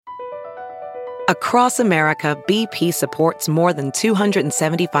Across America, BP supports more than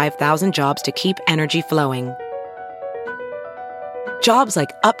 275,000 jobs to keep energy flowing. Jobs like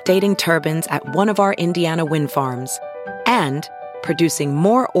updating turbines at one of our Indiana wind farms and producing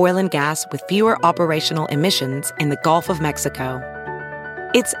more oil and gas with fewer operational emissions in the Gulf of Mexico.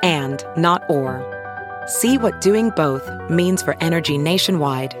 It's and, not or. See what doing both means for energy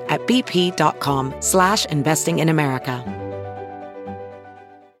nationwide at bp.com/investing in America.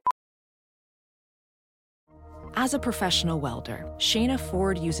 As a professional welder, Shayna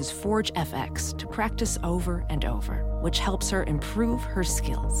Ford uses Forge FX to practice over and over, which helps her improve her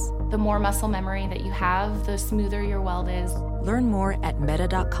skills. The more muscle memory that you have, the smoother your weld is. Learn more at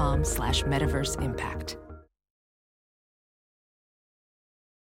meta.com/metaverse impact.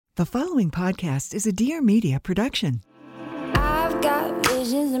 The following podcast is a Dear Media production. I've got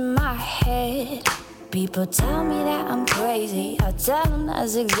visions in my head. People tell me that I'm crazy. I tell them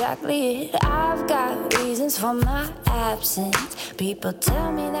that's exactly it. I've got reasons for my absence. People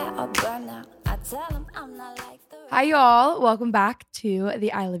tell me that I'll burn out. I tell them I'm not like the rest. Hi, y'all. Welcome back to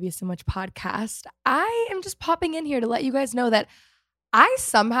the I Love You So Much podcast. I am just popping in here to let you guys know that I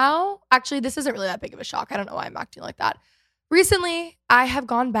somehow, actually, this isn't really that big of a shock. I don't know why I'm acting like that. Recently, I have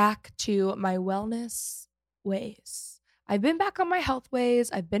gone back to my wellness ways. I've been back on my health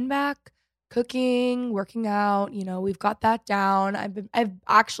ways. I've been back cooking, working out, we've got that down. I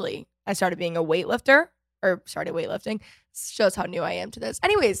started being a weightlifter, or started weightlifting. Shows how new I am to this.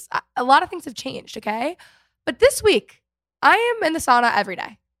 Anyways, a lot of things have changed, okay? But this week, I am in the sauna every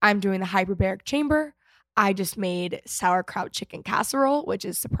day. I'm doing the hyperbaric chamber. I just made sauerkraut chicken casserole, which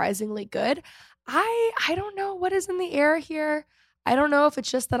is surprisingly good. I don't know what is in the air here. I don't know if it's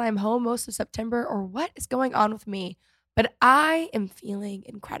just that I'm home most of September or what is going on with me, but I am feeling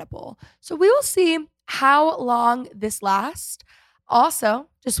incredible. So we will see how long this lasts. Also,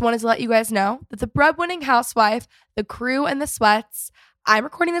 just wanted to let you guys know that the breadwinning housewife, the crew, and the sweats, I'm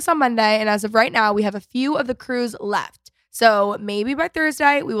recording this on Monday, and as of right now, we have a few of the crews left. So maybe by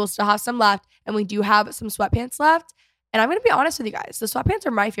Thursday, we will still have some left, and we do have some sweatpants left. And I'm going to be honest with you guys, the sweatpants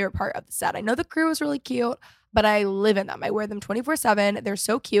are my favorite part of the set. I know the crew is really cute, but I live in them. I wear them 24/7. They're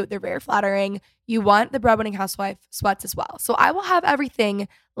so cute. They're very flattering. You want the breadwinning housewife sweats as well. So I will have everything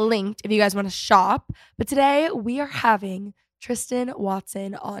linked if you guys want to shop. But today we are having Tristan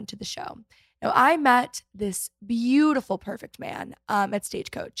Watson onto the show. Now, I met this beautiful, perfect man at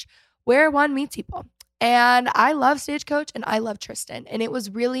Stagecoach, where one meets people. And I love Stagecoach and I love Tristan. And it was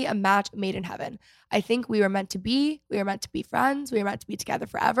really a match made in heaven. I think we were meant to be. We were meant to be friends. We were meant to be together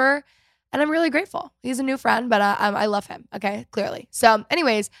forever. And I'm really grateful. He's a new friend, but I love him, okay, clearly. So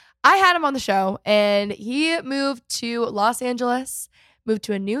anyways, I had him on the show and he moved to Los Angeles, moved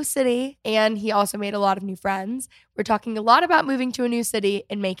to a new city, and he also made a lot of new friends. We're talking a lot about moving to a new city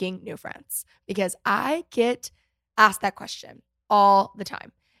and making new friends because I get asked that question all the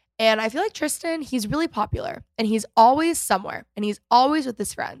time. And I feel like Tristan, he's really popular and he's always somewhere and he's always with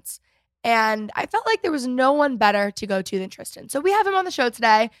his friends. And I felt like there was no one better to go to than Tristan. So we have him on the show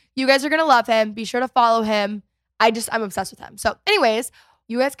today. You guys are going to love him. Be sure to follow him. I'm obsessed with him. So anyways,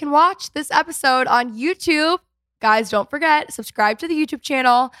 you guys can watch this episode on YouTube. Guys, don't forget, subscribe to the YouTube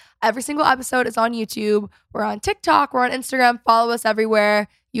channel. Every single episode is on YouTube. We're on TikTok. We're on Instagram. Follow us everywhere.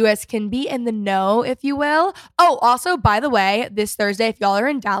 You guys can be in the know, if you will. Oh, also, by the way, this Thursday, if y'all are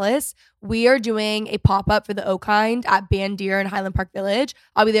in Dallas, we are doing a pop-up for the O-Kind at Bandier in Highland Park Village.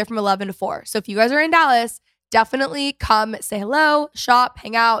 I'll be there from 11 to 4. So if you guys are in Dallas, definitely come say hello, shop,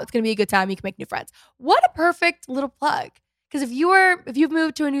 hang out. It's going to be a good time. You can make new friends. What a perfect little plug. Because if you've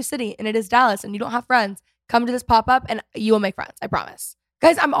moved to a new city and it is Dallas and you don't have friends, come to this pop-up and you will make friends. I promise.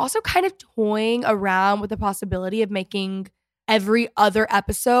 Guys, I'm also kind of toying around with the possibility of making every other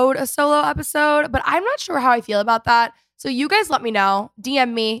episode a solo episode, but I'm not sure how I feel about that. So you guys let me know.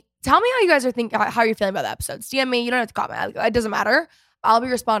 DM me. Tell me how you guys are thinking, how you're feeling about the episodes. DM me. You don't have to comment. It doesn't matter. I'll be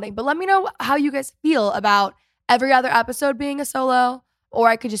responding. But let me know how you guys feel about every other episode being a solo, or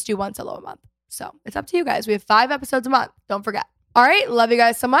I could just do one solo a month. So it's up to you guys. We have 5 episodes a month. Don't forget. All right. Love you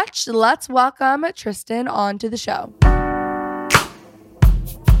guys so much. Let's welcome Tristan onto the show.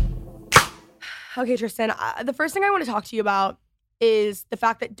 Okay, Tristan, the first thing I want to talk to you about is the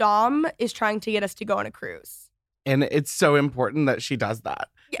fact that Dom is trying to get us to go on a cruise. And it's so important that she does that.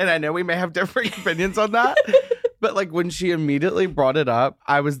 Yeah. And I know we may have different opinions on that, but like when she immediately brought it up,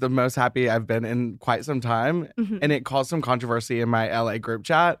 I was the most happy I've been in quite some time. Mm-hmm. And it caused some controversy in my LA group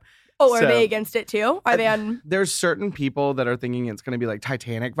chat. Oh, are they against it too? Are they on? There's certain people that are thinking it's going to be like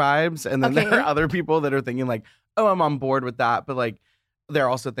Titanic vibes. And then there are other people that are thinking like, oh, I'm on board with that. But like they're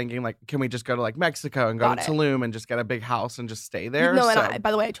also thinking like, can we just go to like Mexico and go to Tulum and just get a big house and just stay there? No, and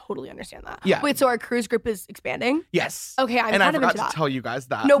by the way, I totally understand that. Yeah. Wait, so our cruise group is expanding? Yes. Okay, I'm and kind I of into forgot that. to tell you guys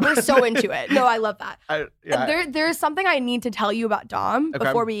that. No, we're so into it. No, I love that. Yeah. There's something I need to tell you about Dom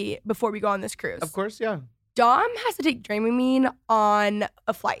before we go on this cruise. Of course, yeah. Dom has to take Dramamine on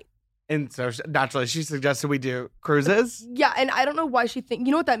a flight. And so naturally, she suggested we do cruises. Yeah, and I don't know why she you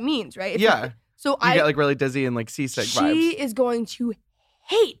know what that means, right? Yeah. So you get like really dizzy and like seasick vibes. She is going to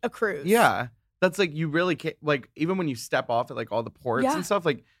hate a cruise. Yeah. That's like, you really can't, like, even when you step off at like all the ports and stuff,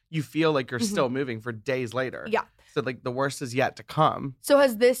 like you feel like you're still moving for days later. Yeah. So like the worst is yet to come. So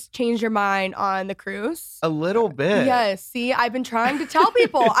has this changed your mind on the cruise? A little bit. Yes. See, I've been trying to tell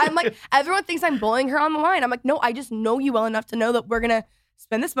people. I'm like, everyone thinks I'm bullying her on the line. I'm like, no, I just know you well enough to know that we're going to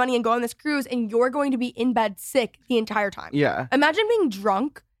spend this money and go on this cruise and you're going to be in bed sick the entire time. Yeah. Imagine being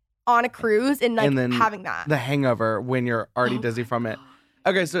drunk on a cruise and like and then having that. The hangover when you're already dizzy from it.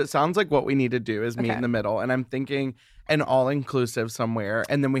 Okay, so it sounds like what we need to do is meet in the middle. And I'm thinking an all-inclusive somewhere.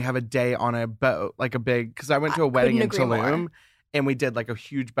 And then we have a day on a boat, like a big, because I went to a wedding in Tulum. And we did like a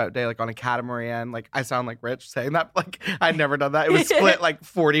huge boat day, like on a catamaran. Like I sound like rich saying that. Like I'd never done that. It was split like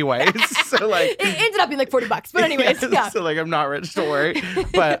 40 ways. So like it ended up being like $40. But anyways, yeah. So like I'm not rich, don't worry.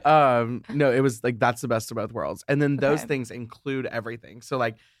 But no, it was like that's the best of both worlds. And then those things include everything. So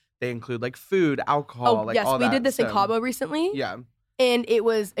like they include like food, alcohol, like yes, all that. We did this in Cabo recently. Yeah. And it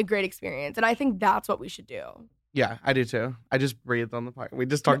was a great experience. And I think that's what we should do. Yeah, I do too. I just breathed on the podcast. We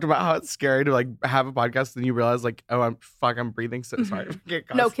just talked about how it's scary to like have a podcast and you realize like, oh, I'm breathing so sorry. Yeah,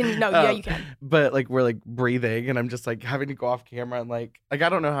 you can. But like we're like breathing and I'm just like having to go off camera and like I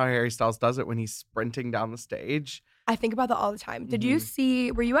don't know how Harry Styles does it when he's sprinting down the stage. I think about that all the time. Did you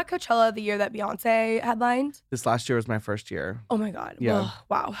see, were you at Coachella the year that Beyonce headlined? This last year was my first year. Oh my God. Yeah. Ugh,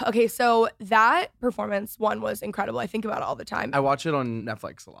 wow. Okay, so that performance one was incredible. I think about it all the time. I watch it on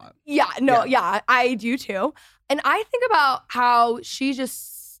Netflix a lot. Yeah, I do too. And I think about how she's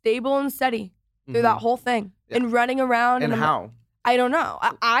just stable and steady through that whole thing and running around. And how? I don't know.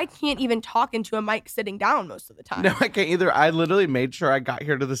 I can't even talk into a mic sitting down most of the time. No, I can't either. I literally made sure I got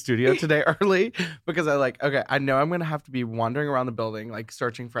here to the studio today early because I know I'm going to have to be wandering around the building, like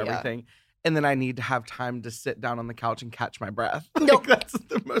searching for everything. And then I need to have time to sit down on the couch and catch my breath. Like, that's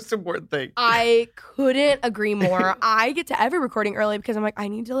the most important thing. I couldn't agree more. I get to every recording early because I'm like, I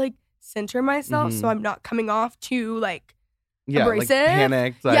need to like center myself so I'm not coming off too like abrasive. Like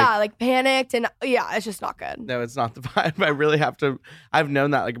panicked. Like panicked. And it's just not good. No, it's not the vibe. I really have to. I've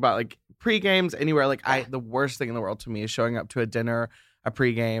known that like about like pre-games anywhere. Like the worst thing in the world to me is showing up to a dinner, a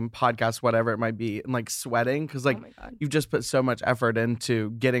pre-game, podcast, whatever it might be, and like sweating because like you've just put so much effort into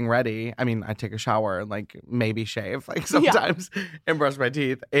getting ready. I mean, I take a shower and like maybe shave like sometimes and brush my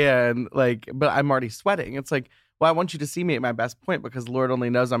teeth and like, but I'm already sweating. It's like, well, I want you to see me at my best point because Lord only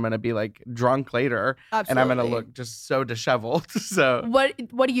knows I'm going to be like drunk later and I'm going to look just so disheveled. So what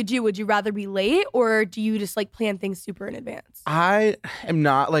do you do? Would you rather be late or do you just like plan things super in advance? I am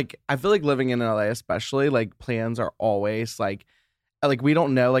not like, I feel like living in LA especially, like plans are always like we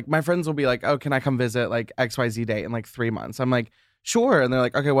don't know. Like my friends will be like, oh, can I come visit like XYZ date in like 3 months? I'm like, sure. And they're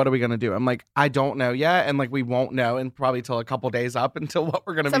like, okay, what are we going to do? I'm like, I don't know yet. And like, we won't know and probably till a couple days up until what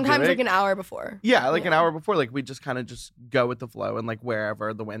we're going to be doing. Sometimes like an hour before. Yeah, like an hour before. Like we just kind of just go with the flow and like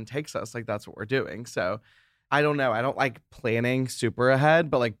wherever the wind takes us, like that's what we're doing. So I don't know. I don't like planning super ahead,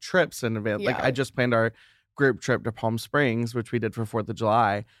 but like trips in advance. Like I just planned our group trip to Palm Springs, which we did for 4th of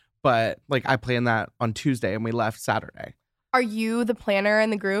July. But like I planned that on Tuesday and we left Saturday. Are you the planner in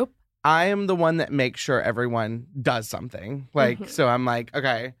the group? I am the one that makes sure everyone does something. Like, so I'm like,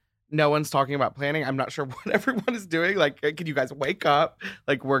 okay, no one's talking about planning. I'm not sure what everyone is doing. Like, can you guys wake up?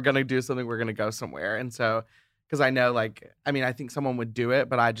 Like, we're going to do something. We're going to go somewhere. And so, because I know, like, I mean, I think someone would do it,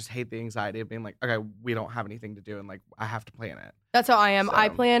 but I just hate the anxiety of being like, okay, we don't have anything to do. And like, I have to plan it. That's how I am. So, I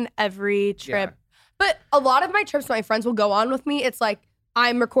plan every trip. Yeah. But a lot of my trips my friends will go on with me. It's like,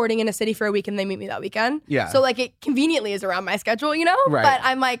 I'm recording in a city for a week and they meet me that weekend. Yeah. So like it conveniently is around my schedule, you know? Right. But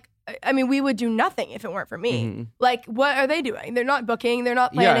I'm like, I mean, we would do nothing if it weren't for me. Like, what are they doing? They're not booking. They're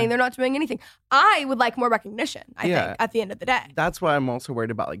not planning. They're not doing anything. I would like more recognition, I think, at the end of the day. That's why I'm also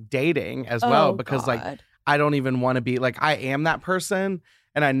worried about like dating as well. Because like, I don't even want to be like, I am that person.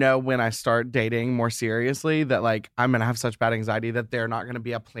 And I know when I start dating more seriously that like, I'm going to have such bad anxiety that they're not going to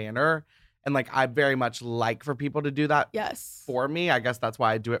be a planner. And like, I very much like for people to do that for me. I guess that's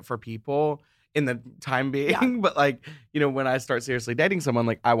why I do it for people in the time being. Yeah. But like, you know, when I start seriously dating someone,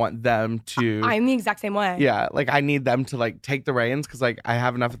 like I want them to. I'm the exact same way. Yeah. Like I need them to like take the reins because like I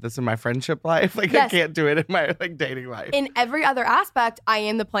have enough of this in my friendship life. Like I can't do it in my like dating life. In every other aspect, I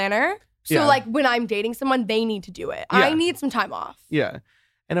am the planner. So like when I'm dating someone, they need to do it. Yeah. I need some time off. Yeah.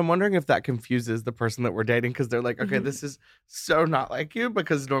 And I'm wondering if that confuses the person that we're dating because they're like, okay, this is so not like you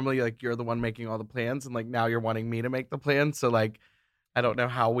because normally like you're the one making all the plans and like now you're wanting me to make the plans. So like, I don't know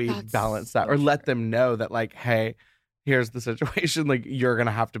how we balance that or let them know that like, hey, here's the situation. Like you're going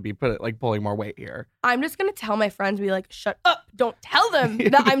to have to be pulling more weight here. I'm just going to tell my friends, be like, shut up. Don't tell them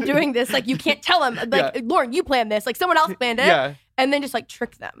that I'm doing this. Like you can't tell them. Like Lauren, you planned this. Like someone else planned it. Yeah. And then just like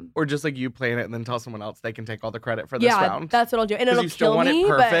trick them. Or just like you plan it and then tell someone else they can take all the credit for this round. Yeah, that's what I'll do. And it'll you still kill want me. It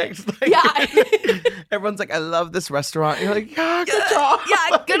perfect. But, yeah. Everyone's like, I love this restaurant. You're like, yeah, good job.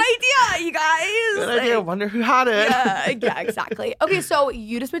 Yeah, good idea, you guys. Good idea. Wonder who had it. Yeah, exactly. Okay, so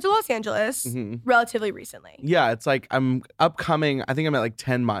you just moved to Los Angeles relatively recently. Yeah, it's like I'm upcoming. I think I'm at like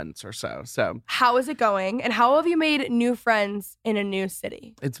 10 months or so. So how is it going? And how have you made new friends in a new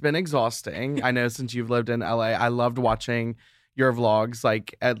city? It's been exhausting. I know since you've lived in LA, I loved watching your vlogs.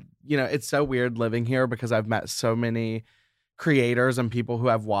 Like, it's so weird living here because I've met so many creators and people who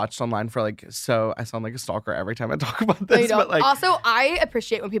I've watched online for I sound like a stalker every time I talk about this. No, but like, also, I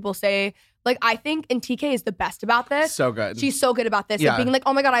appreciate when people say, like, I think, and TK is the best about this. So good. She's so good about this. Yeah. Like being like,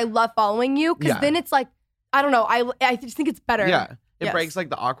 oh my God, I love following you. Because then it's like, I don't know. I just think it's better. Yeah. It breaks like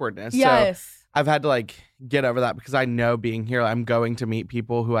the awkwardness. Yes. So I've had to like get over that because I know being here, I'm going to meet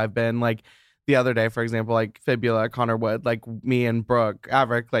people who I've been like the other day, for example, like Fibula, Connor Wood, like me and Brooke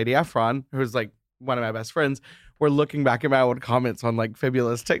Averick, Lady Efron, who's like one of my best friends, we're looking back at my old comments on like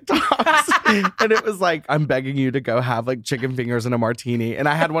Fibula's TikToks. And it was like, I'm begging you to go have like chicken fingers and a martini. And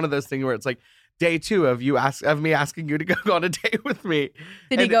I had one of those things where it's like, day 2 of me asking you to go on a date with me.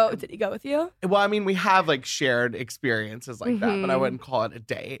 Did he go with you? Well, I mean, we have like shared experiences like that, but I wouldn't call it a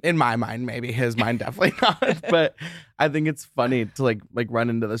date. In my mind, maybe his mind definitely not. But I think it's funny to like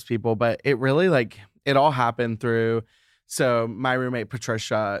run into those people. But it really like it all happened through. So my roommate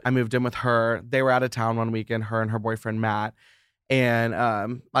Patricia, I moved in with her. They were out of town one weekend, her and her boyfriend Matt.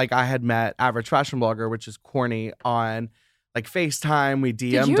 And like I had met Average Fashion Blogger, which is corny, on like FaceTime. We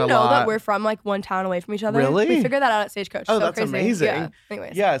DM'd a lot. Did you know that we're from like one town away from each other? Really? We figured that out at Stagecoach. Oh, so that's crazy. amazing. Yeah.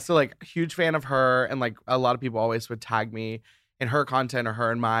 Anyways. Yeah, so like huge fan of her, and like a lot of people always would tag me in her content or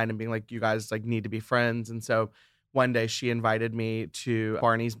her in mine and being like, you guys like need to be friends. And so one day she invited me to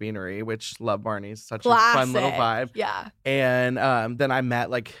Barney's Beanery, which love Barney's, such a fun little vibe. Yeah. And then I met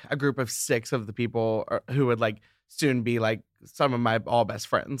like a group of 6 of the people who would like soon be like some of my all best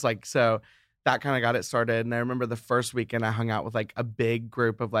friends. Like, so that kind of got it started. And I remember the first weekend I hung out with like a big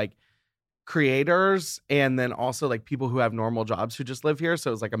group of like creators and then also like people who have normal jobs who just live here.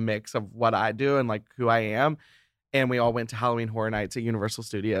 So it was like a mix of what I do and like who I am. And we all went to Halloween Horror Nights at Universal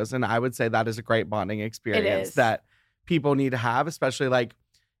Studios. And I would say that is a great bonding experience that people need to have, especially like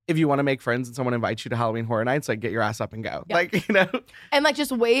if you want to make friends and someone invites you to Halloween Horror Nights, like get your ass up and go. Yep. Like, you know? And like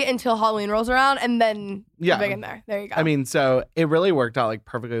just wait until Halloween rolls around and then big in there. There you go. I mean, so it really worked out like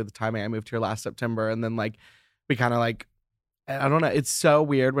perfectly with the timing. I moved here last September and then like we kind of like, I don't know. It's so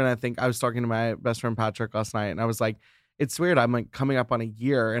weird when I was talking to my best friend Patrick last night and I was like, it's weird. I'm like coming up on a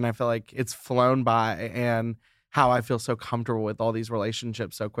year and I feel like it's flown by, and how I feel so comfortable with all these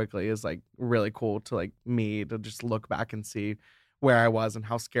relationships so quickly is like really cool to like me to just look back and see where I was and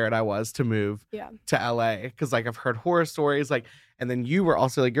how scared I was to move to LA. Cause like I've heard horror stories, like, and then you were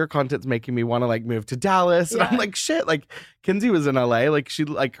also like, your content's making me want to like move to Dallas. And I'm like, shit, like Kinsey was in LA. Like she,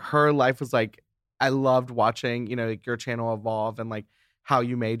 like her life was like, I loved watching, you know, like your channel evolve and like how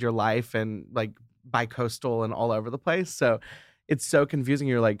you made your life and like bi-coastal and all over the place. So it's so confusing.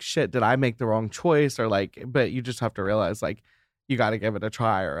 You're like, shit, did I make the wrong choice? Or like, but you just have to realize like, you got to give it a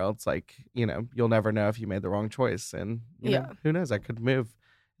try or else like, you know, you'll never know if you made the wrong choice. And you know, who knows? I could move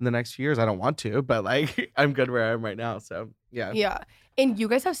in the next few years. I don't want to, but like I'm good where I am right now. So yeah. Yeah. And you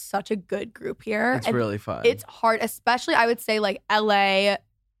guys have such a good group here. It's really fun. It's hard, especially I would say like LA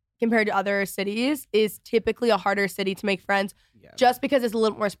compared to other cities is typically a harder city to make friends just because it's a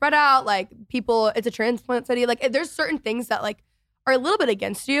little more spread out. Like people, it's a transplant city. Like there's certain things that like are a little bit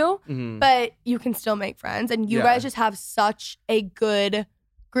against you, but you can still make friends. And you guys just have such a good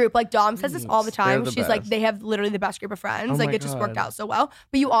group. Like Dom says this all the time. She's like, they have literally the best group of friends. Like it just worked out so well.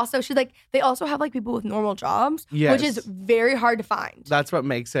 But you also, she's like, they also have like people with normal jobs, which is very hard to find. That's what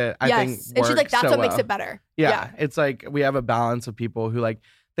makes it, I think, work and she's like, that's so what makes well. it better. Yeah. It's like we have a balance of people who like,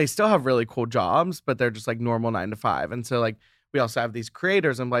 they still have really cool jobs, but they're just like normal 9 to 5. And so like, we also have these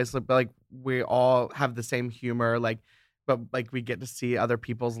creators in place, but like we all have the same humor, like, but like we get to see other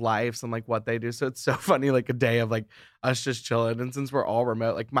people's lives and like what they do. So it's so funny, like a day of like us just chilling. And since we're all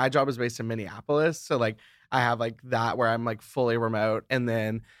remote, like my job is based in Minneapolis. So like I have like that where I'm like fully remote. And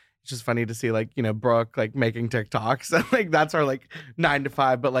then, it's just funny to see like, you know, Brooke like making TikToks and like that's her like 9 to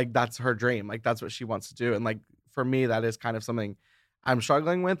 5, but like that's her dream. Like that's what she wants to do. And like for me, that is kind of something I'm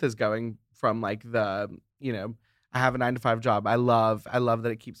struggling with, is going from like the, you know, I have a 9 to 5 job. I love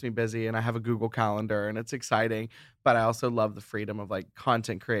that it keeps me busy and I have a Google Calendar and it's exciting, but I also love the freedom of like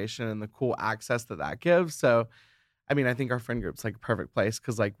content creation and the cool access that gives. So, I mean, I think our friend group's like a perfect place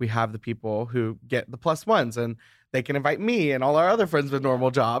because like we have the people who get the +1s and they can invite me and all our other friends with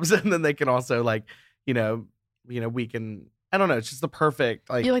normal jobs. And then they can also like, you know, we can, I don't know. It's just the perfect,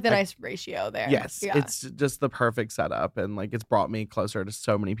 like, you like the nice ratio there. Yes. Yeah. It's just the perfect setup. And like, it's brought me closer to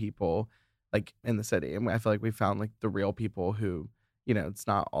so many people like in the city. And I feel like we found like the real people who, you know, it's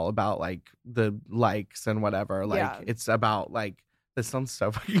not all about like the likes and whatever. Like it's about like, this sounds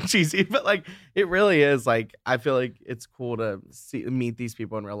so fucking cheesy, but like it really is. Like I feel like it's cool to meet these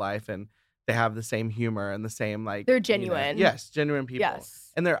people in real life, and they have the same humor and the same like they're genuine. You know, yes, genuine people.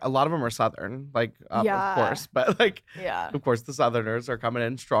 Yes, and a lot of them are Southern, like of course, but like of course the Southerners are coming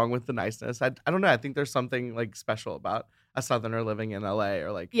in strong with the niceness. I don't know. I think there's something like special about a Southerner living in LA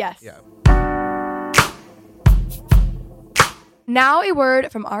or like Now a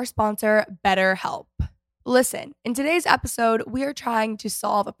word from our sponsor, BetterHelp. Listen, in today's episode, we are trying to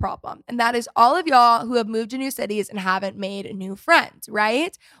solve a problem, and that is all of y'all who have moved to new cities and haven't made new friends,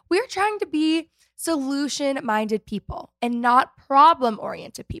 right? We are trying to be solution-minded people and not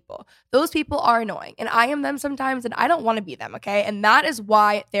problem-oriented people. Those people are annoying, and I am them sometimes, and I don't want to be them, okay? And that is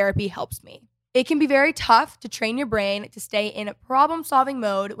why therapy helps me. It can be very tough to train your brain to stay in problem-solving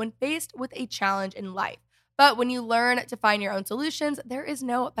mode when faced with a challenge in life. But when you learn to find your own solutions, there is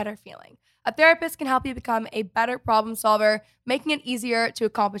no better feeling. A therapist can help you become a better problem solver, making it easier to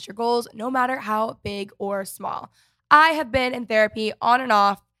accomplish your goals, no matter how big or small. I have been in therapy on and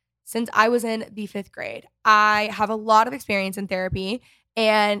off since I was in the 5th grade. I have a lot of experience in therapy,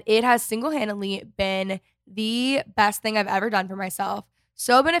 and it has single-handedly been the best thing I've ever done for myself.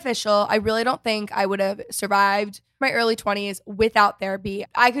 So beneficial. I really don't think I would have survived my early 20s without therapy.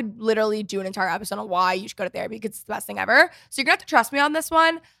 I could literally do an entire episode on why you should go to therapy because it's the best thing ever. So you're going to have to trust me on this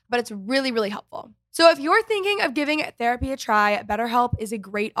one, but it's really, really helpful. So if you're thinking of giving therapy a try, BetterHelp is a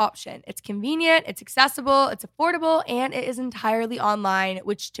great option. It's convenient, it's accessible, it's affordable, and it is entirely online,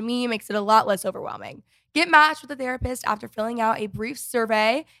 which to me makes it a lot less overwhelming. Get matched with a therapist after filling out a brief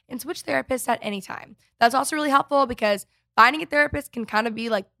survey and switch therapists at any time. That's also really helpful because finding a therapist can kind of be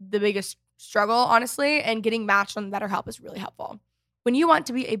like the biggest struggle, honestly, and getting matched on BetterHelp is really helpful. When you want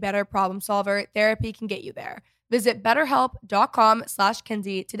to be a better problem solver, therapy can get you there. Visit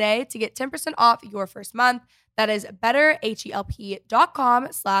betterhelp.com/Kenzie today to get 10% off your first month. That is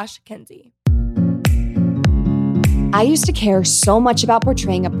betterhelp.com/Kenzie. I used to care so much about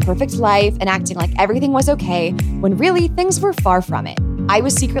portraying a perfect life and acting like everything was okay when really things were far from it. I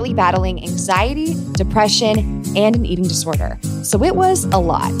was secretly battling anxiety, depression, and an eating disorder. So it was a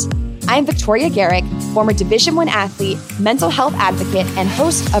lot. I'm Victoria Garrick, former Division I athlete, mental health advocate, and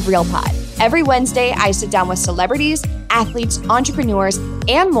host of Real Pod. Every Wednesday, I sit down with celebrities, athletes, entrepreneurs,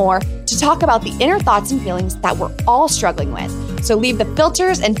 and more to talk about the inner thoughts and feelings that we're all struggling with. So leave the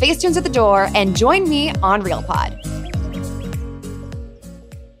filters and Facetunes at the door and join me on Real Pod.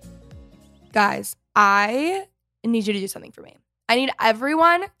 Guys, I need you to do something for me. I need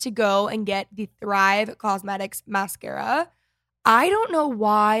everyone to go and get the Thrive Cosmetics mascara. I don't know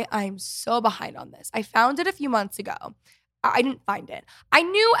why I'm so behind on this. I found it a few months ago. I didn't find it. I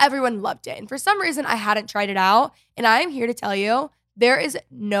knew everyone loved it. And for some reason, I hadn't tried it out. And I am here to tell you, there is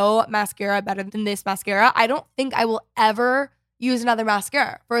no mascara better than this mascara. I don't think I will ever use another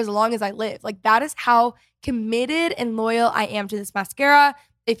mascara for as long as I live. Like, that is how committed and loyal I am to this mascara.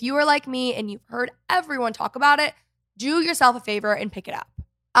 If you are like me and you've heard everyone talk about it, do yourself a favor and pick it up.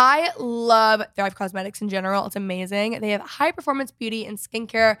 I love Thrive Cosmetics in general. It's amazing. They have high performance beauty and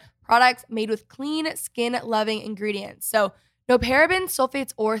skincare products made with clean, skin-loving ingredients. So no parabens,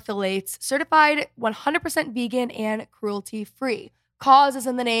 sulfates, or phthalates. Certified 100% vegan and cruelty-free. Cause is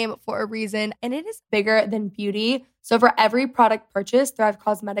in the name for a reason, and it is bigger than beauty. So for every product purchased, Thrive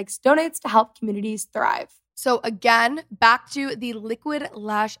Cosmetics donates to help communities thrive. So again, back to the Liquid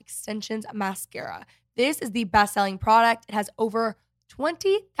Lash Extensions Mascara. This is the best-selling product. It has over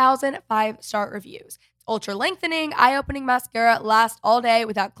 20,000 5-star reviews. It's ultra lengthening, eye-opening mascara, lasts all day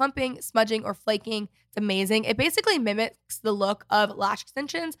without clumping, smudging, or flaking. It's amazing. It basically mimics the look of lash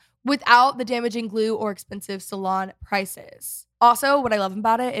extensions without the damaging glue or expensive salon prices. Also, what I love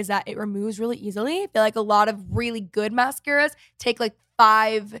about it is that it removes really easily. I feel like a lot of really good mascaras take like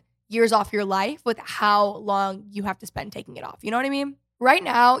 5 years off your life with how long you have to spend taking it off. You know what I mean? Right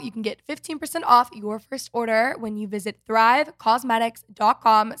now, you can get 15% off your first order when you visit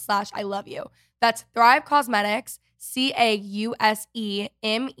thrivecosmetics.com/I love you. That's Thrive Cosmetics,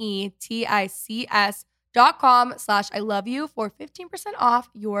 CAUSEMETICS.com/I love you for 15% off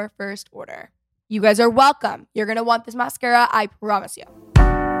your first order. You guys are welcome. You're going to want this mascara, I promise you.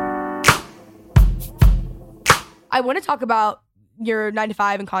 I want to talk about your 9 to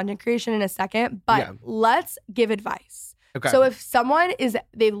 5 and content creation in a second, but let's give advice. Okay. So if someone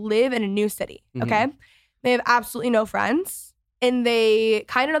they live in a new city, okay? They have absolutely no friends and they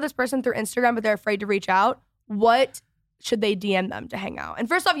kind of know this person through Instagram, but they're afraid to reach out. What should they DM them to hang out? And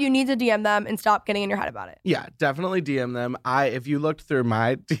first off, you need to DM them and stop getting in your head about it. Yeah, definitely DM them. If you looked through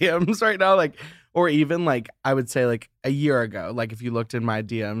my DMs right now, like, or even like, I would say like a year ago, like if you looked in my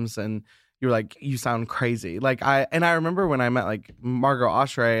DMs and you're like, you sound crazy. Like I remember when I met like Margot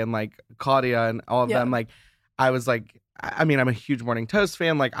Oshray and like Claudia and all of them, like I was like, I mean, I'm a huge Morning Toast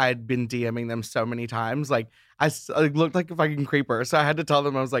fan. Like I had been DMing them so many times. Like I looked like a fucking creeper. So I had to tell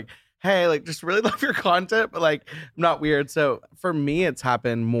them, I was like, hey, like just really love your content, but like I'm not weird. So for me, it's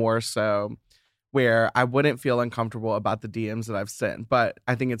happened more so where I wouldn't feel uncomfortable about the DMs that I've sent. But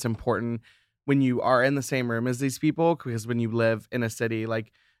I think it's important when you are in the same room as these people, because when you live in a city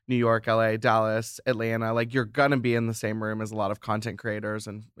like New York, LA, Dallas, Atlanta, like you're gonna be in the same room as a lot of content creators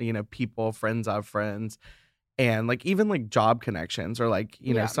and, you know, people, friends of friends. And like even like job connections or like,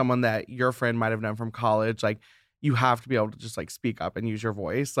 you know, someone that your friend might have known from college, like you have to be able to just like speak up and use your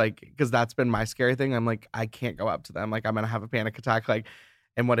voice. Like, because that's been my scary thing. I'm like, I can't go up to them. Like I'm going to have a panic attack. Like,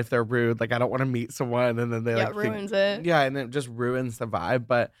 and what if they're rude? Like, I don't want to meet someone. And then they like ruins it. Yeah. And it just ruins the vibe.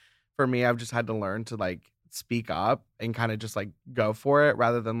 But for me, I've just had to learn to like speak up and kind of just like go for it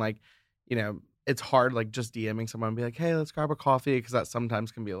rather than like, you know, it's hard like just DMing someone and be like, hey, let's grab a coffee. Because that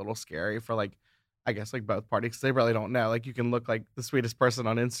sometimes can be a little scary for like, I guess like both parties, because they really don't know. Like you can look like the sweetest person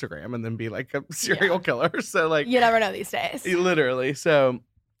on Instagram and then be like a serial killer. So like you never know these days. Literally. So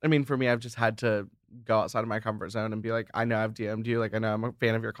I mean, for me, I've just had to go outside of my comfort zone and be like, I know I've DM'd you. Like I know I'm a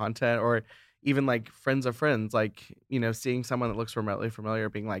fan of your content, or even like friends of friends. Like, you know, seeing someone that looks remotely familiar,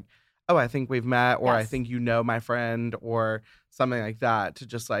 being like, oh, I think we've met, or I think you know my friend, or something like that, to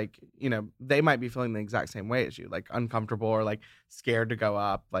just like, you know, they might be feeling the exact same way as you, like uncomfortable or like scared to go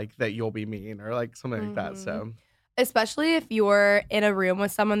up, like that you'll be mean or like something like that. So especially if you're in a room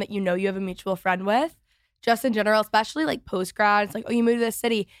with someone that you know you have a mutual friend with, just in general, especially like post-grad, it's like, oh, you moved to this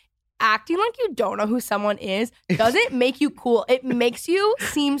city. Acting like you don't know who someone is doesn't make you cool. It makes you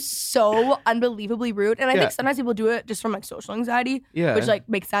seem so unbelievably rude. And I think sometimes people do it just from like social anxiety, which like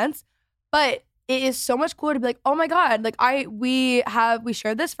makes sense. But it is so much cooler to be like, oh my God, like we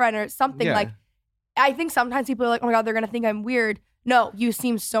shared this friend or something. Like I think sometimes people are like, oh my God, they're gonna think I'm weird. No, you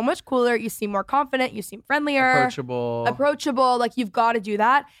seem so much cooler. You seem more confident. You seem friendlier. Approachable. Like you've got to do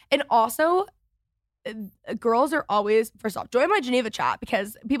that. And also, girls are always, first off, join my Geneva chat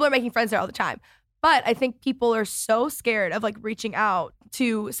because people are making friends there all the time. But I think people are so scared of like reaching out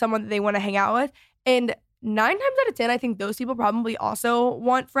to someone that they want to hang out with. And 9 times out of 10, I think those people probably also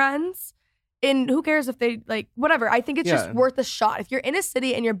want friends. And who cares if they like, whatever. I think it's just worth a shot. If you're in a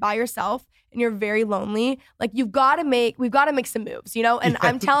city and you're by yourself and you're very lonely, like we've got to make some moves, you know? And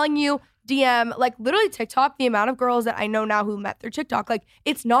I'm telling you, DM, like literally TikTok, the amount of girls that I know now who met through TikTok, like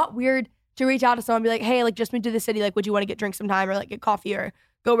it's not weird to reach out to someone and be like, hey, like just moved to the city. Like, would you want to get drinks sometime or like get coffee or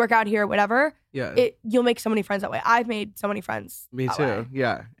go work out here or whatever? Yeah. You'll make so many friends that way. I've made so many friends. Me too.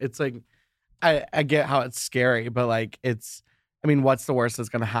 Yeah. It's like, I get how it's scary, but like what's the worst that's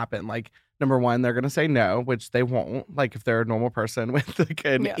going to happen? Like, number one, they're going to say no, which they won't. Like if they're a normal person with like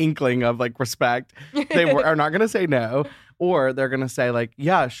an inkling of like respect, they are not going to say no. Or they're going to say like,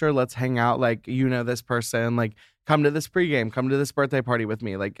 yeah, sure, let's hang out. Like, you know, this person, like come to this pregame, come to this birthday party with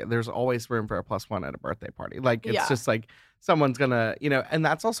me. Like there's always room for a +1 at a birthday party. Like it's just like someone's going to, you know, and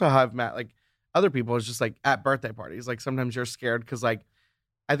that's also how I've met like other people is just like at birthday parties. Like sometimes you're scared because like,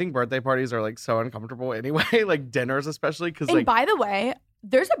 I think birthday parties are like so uncomfortable anyway, like dinners especially. Because like, by the way,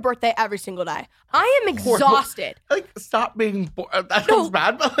 there's a birthday every single day. I am exhausted. Like, stop being born. That sounds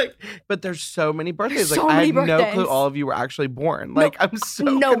bad, but there's so many birthdays. Like, I have no clue all of you were actually born. Like, I'm so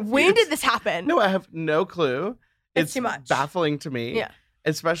confused. When did this happen? No, I have no clue. It's too much. Baffling to me. Yeah.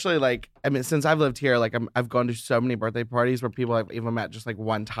 Especially like, I mean, since I've lived here, like I've gone to so many birthday parties where people I've even met just like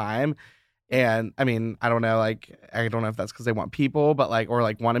one time. And I mean, I don't know, like, I don't know if that's because they want people, but like, or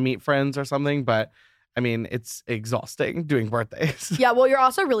like want to meet friends or something, but I mean, it's exhausting doing birthdays. Yeah, well, you're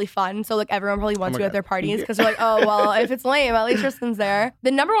also really fun. So, like, everyone probably wants you at their parties because they're like, oh, well, if it's lame, at least Tristan's there.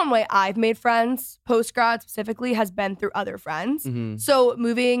 The number one way I've made friends, post-grad specifically, has been through other friends. Mm-hmm. So,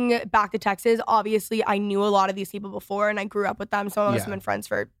 moving back to Texas, obviously, I knew a lot of these people before and I grew up with them. Some of us have been friends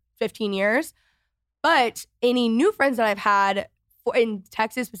for 15 years. But any new friends that I've had in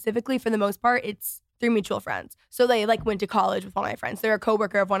Texas specifically, for the most part, it's through mutual friends. So they like went to college with one of my friends. They're a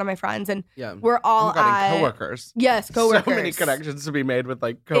coworker of one of my friends, and we're all coworkers. Yes, coworkers. So many connections to be made with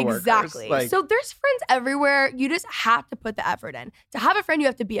like coworkers. Exactly. Like, so there's friends everywhere. You just have to put the effort in. To have a friend, you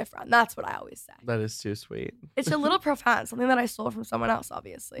have to be a friend. That's what I always say. that is too sweet. It's a little profound, something that I stole from someone else,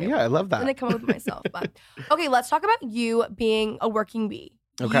 obviously. Yeah, I love that. And I come up with myself. But okay, let's talk about you being a working bee.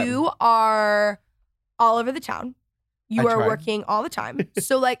 Okay. You are all over the town. You are working all the time.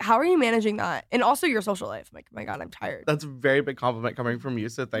 So, like, how are you managing that? And also your social life. I'm like, oh my God, I'm tired. That's a very big compliment coming from you.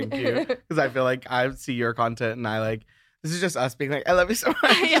 So thank you. Because I feel like I see your content and I like, this is just us being like, I love you so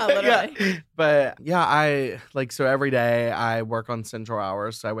much. Yeah, literally. Yeah. But yeah, I like, so every day I work on central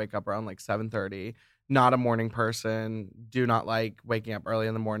hours. So I wake up around like 7:30. Not a morning person. Do not like waking up early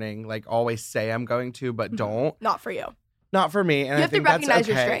in the morning. Like always say I'm going to, but don't. Not for you. Not for me. And you have I think to recognize that's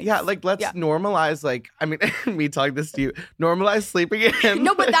okay. your strengths. Yeah, like let's normalize, like, I mean, me telling this to you, normalize sleeping in.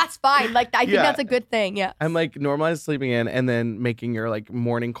 No, but that's fine. Like, I think that's a good thing. Yeah. I'm like, normalize sleeping in and then making your like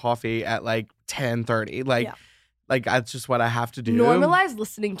morning coffee at like 10:30. Like that's just what I have to do. Normalize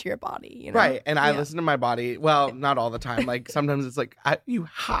listening to your body, you know? Right. And I listen to my body. Well, not all the time. Like sometimes it's like, you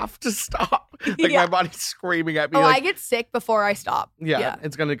have to stop. Like my body's screaming at me. Oh, like, I get sick before I stop. Yeah.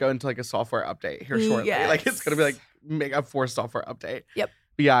 It's going to go into like a software update here shortly. Yes. Like it's going to be like, make a forced software update. Yep.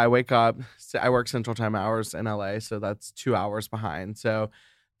 But yeah, I wake up. I work Central Time hours in LA. So that's 2 hours behind. So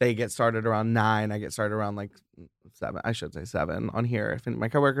they get started around 9. I get started around like 7. I should say 7 on here. If my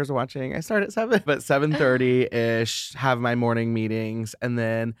coworkers are watching, I start at 7. But 7:30-ish, have my morning meetings. And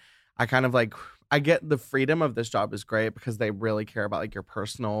then I kind of like, I get the freedom of this job is great because they really care about like your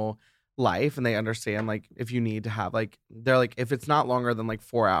personal life. And they understand like if you need to have like, they're like, if it's not longer than like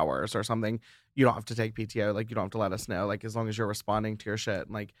 4 hours or something, you don't have to take PTO. Like you don't have to let us know. Like as long as you're responding to your shit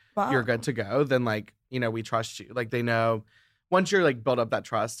and like you're good to go, then like, you know, we trust you. Like they know once you're like build up that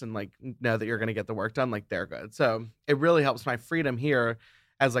trust and like know that you're going to get the work done, like they're good. So it really helps my freedom here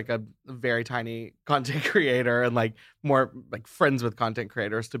as like a very tiny content creator and like more like friends with content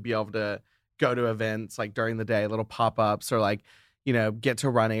creators to be able to go to events like during the day, little pop-ups or like, you know, get to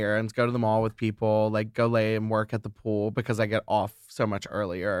run errands, go to the mall with people, like go lay and work at the pool because I get off so much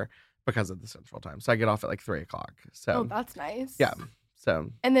earlier because of the Central Time. So I get off at like 3 o'clock. So oh, that's nice. Yeah.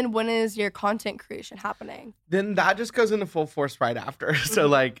 So and then when is your content creation happening? Then that just goes into full force right after. So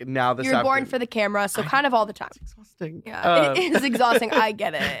like now this you're born for the camera, so kind of all the time. It's exhausting. Yeah, it is exhausting. I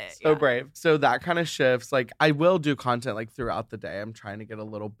get it. So brave. So that kind of shifts. Like I will do content like throughout the day. I'm trying to get a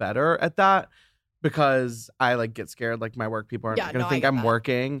little better at that because I like get scared. Like my work people aren't gonna think I'm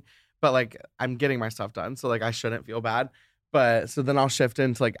working, but like I'm getting my stuff done. So like I shouldn't feel bad. But so then I'll shift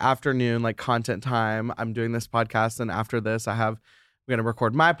into like afternoon, like content time. I'm doing this podcast, and after this, I'm going to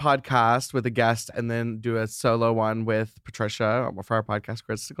record my podcast with a guest and then do a solo one with Patricia for our podcast,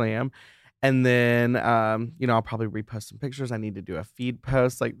 Chris Glam. And then, you know, I'll probably repost some pictures. I need to do a feed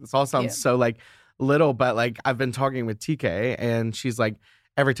post. Like this all sounds so like little, but like I've been talking with TK and she's like,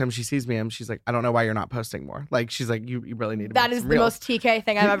 every time she sees me, she's like, I don't know why you're not posting more. Like, she's like, you really need to That is the most TK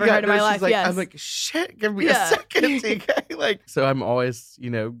thing I've ever heard in my life. Like, I'm like, shit, give me a second, TK. Like, so I'm always, you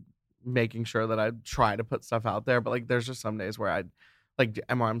know, making sure that I try to put stuff out there. But like, there's just some days where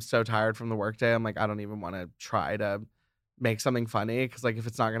I'm so tired from the workday. I'm like, I don't even want to try to make something funny because like if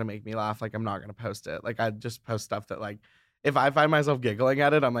it's not going to make me laugh, like I'm not going to post it. Like I just post stuff that like if I find myself giggling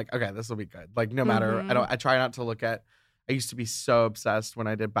at it, I'm like, okay, this will be good. Like no matter, I try not to look at, I used to be so obsessed when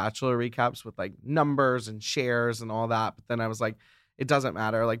I did Bachelor recaps with like numbers and shares and all that. But then I was like, it doesn't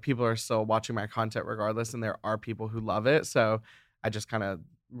matter. Like people are still watching my content regardless. And there are people who love it. So I just kind of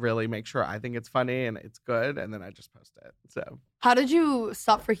really make sure I think it's funny and it's good. And then I just post it. So how did you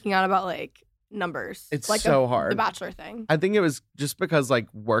stop freaking out about like numbers? It's like so hard. The Bachelor thing. I think it was just because like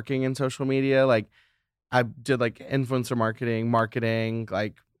working in social media, like I did like influencer marketing,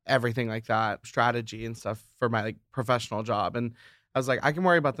 like everything like that, strategy and stuff for my like professional job. And I was like, I can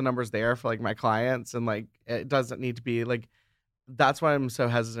worry about the numbers there for like my clients. And like, it doesn't need to be like, that's why I'm so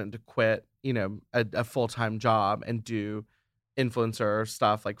hesitant to quit, you know, a full-time job and do influencer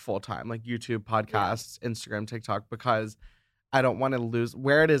stuff like full-time, like YouTube, podcasts, Instagram, TikTok, because I don't want to lose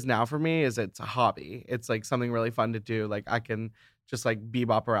where it is now for me is it's a hobby. It's like something really fun to do. Like I can just like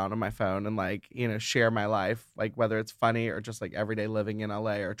bebop around on my phone and like, you know, share my life, like whether it's funny or just like everyday living in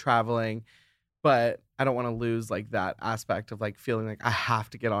LA or traveling. but I don't want to lose like that aspect of like feeling like I have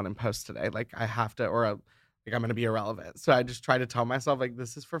to get on and post today. Like I have to, like I'm going to be irrelevant. So I just try to tell myself like,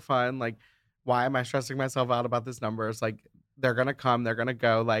 this is for fun. Like, why am I stressing myself out about this numbers? Like they're going to come, they're going to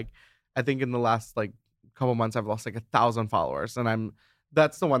go. Like, I think in the last like couple months, I've lost like 1,000 followers, and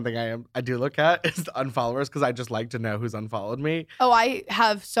that's the one thing I do look at is the unfollowers, because I just like to know who's unfollowed me. Oh, I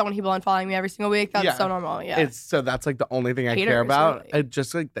have so many people unfollowing me every single week. That's so normal. Yeah. So that's like the only thing I care about. Really.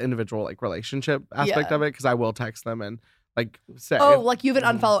 Just like the individual like relationship aspect of it, because I will text them and like say. Oh, like you have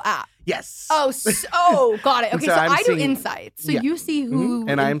an unfollow app. Yes. Oh, got it. Okay, so I do insights. So you see who.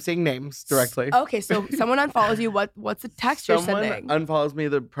 And I'm seeing names directly. Okay, so someone unfollows you. What's the text you're sending? Someone unfollows me.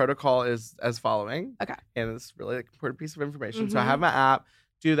 The protocol is as following. Okay. And it's really like an important piece of information. So I have my app.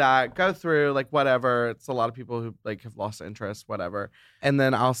 Do that, go through, like, whatever. It's a lot of people who, like, have lost interest, whatever. And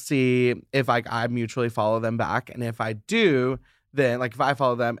then I'll see if, like, I mutually follow them back. And if I do, then, like, if I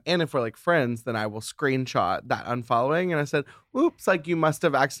follow them and if we're, like, friends, then I will screenshot that unfollowing. And I said, oops, like, you must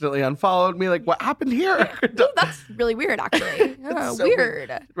have accidentally unfollowed me. Like, what happened here? Ooh, that's really weird, actually. Oh, so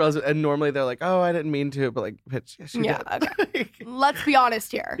weird. And normally they're like, oh, I didn't mean to. But, like, bitch, yes, you did. Okay. Let's be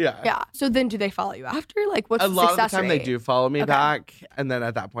honest here. Yeah. So then do they follow you after? Like, what's the success rate? A lot of the time rate? they do follow me back. And then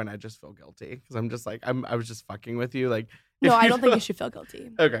at that point, I just feel guilty. Because I'm just like, I was just fucking with you. Like, no, I don't think you should feel guilty.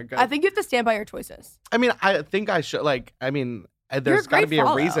 Okay, good. I think you have to stand by your choices. I mean, I think I should. Like, I mean, there's got to be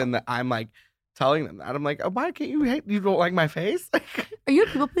a reason that I'm like telling them that. I'm like, oh, why can't you hate? You don't like my face? Are you a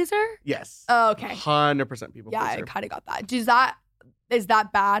people pleaser? Yes. Oh, okay. 100% people pleaser. Yeah, I kind of got that. Is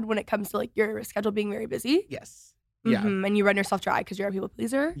that bad when it comes to like your schedule being very busy? Yes. Yeah. And you run yourself dry because you're a people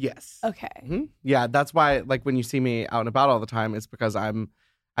pleaser? Yes. Okay. Mm-hmm. Yeah, that's why like when you see me out and about all the time, it's because I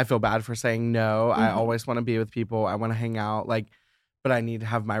feel bad for saying no. I always want to be with people. I want to hang out, like, but I need to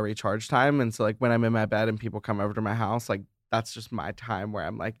have my recharge time. And so like when I'm in my bed and people come over to my house, like that's just my time where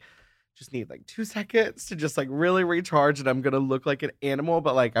I'm like, just need like 2 seconds to just like really recharge, and I'm gonna look like an animal,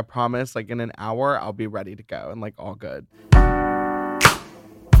 but like I promise like in an hour I'll be ready to go and like all good.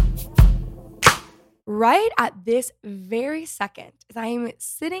 Right at this very second, as I'm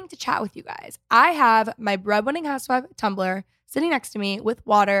sitting to chat with you guys, I have my Breadwinning Housewife tumbler sitting next to me with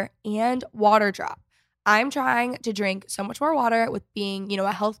water and water drop. I'm trying to drink so much more water with being,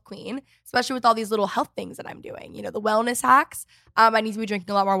 a health queen, especially with all these little health things that I'm doing, the wellness hacks. I need to be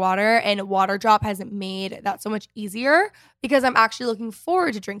drinking a lot more water, and water drop has made that so much easier because I'm actually looking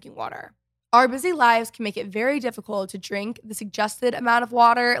forward to drinking water. Our busy lives can make it very difficult to drink the suggested amount of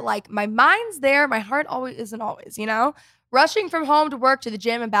water. Like my mind's there, my heart isn't always, Rushing from home to work to the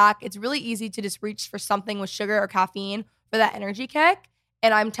gym and back, it's really easy to just reach for something with sugar or caffeine for that energy kick.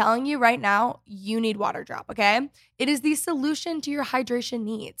 And I'm telling you right now, you need water drop, okay? It is the solution to your hydration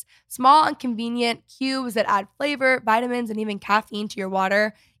needs. Small and convenient cubes that add flavor, vitamins, and even caffeine to your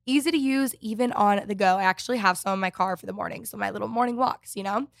water. Easy to use even on the go. I actually have some in my car for the morning, so my little morning walks,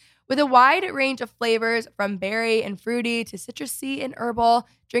 With a wide range of flavors from berry and fruity to citrusy and herbal,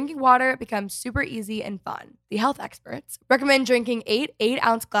 drinking water becomes super easy and fun. The health experts recommend drinking 8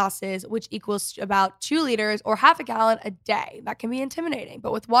 8-ounce glasses, which equals about 2 liters or half a gallon a day. That can be intimidating,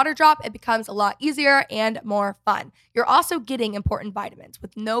 but with water drop, it becomes a lot easier and more fun. You're also getting important vitamins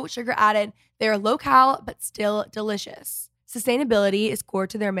with no sugar added. They're low-cal, but still delicious. Sustainability is core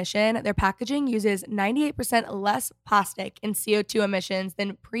to their mission. Their packaging uses 98% less plastic and CO2 emissions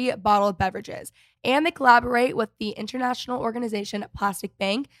than pre-bottled beverages. And they collaborate with the international organization Plastic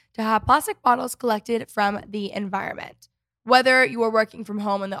Bank to have plastic bottles collected from the environment. Whether you are working from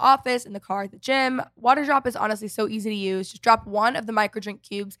home in the office, in the car, at the gym, water drop is honestly so easy to use. Just drop one of the micro drink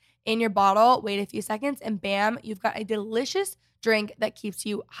cubes in your bottle, wait a few seconds, and bam, you've got a delicious drink that keeps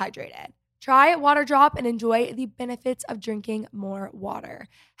you hydrated. Try Water Drop and enjoy the benefits of drinking more water.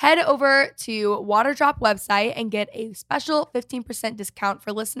 Head over to Water Drop website and get a special 15% discount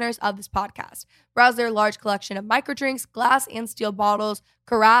for listeners of this podcast. Browse their large collection of micro drinks, glass and steel bottles,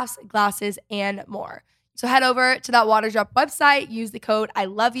 carafes, glasses, and more. So head over to that Water Drop website, use the code I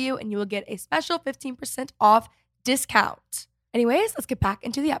love you, and you will get a special 15% off discount. Anyways, let's get back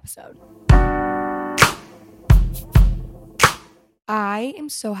into the episode. I am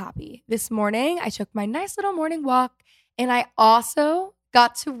so happy. This morning, I took my nice little morning walk, and I also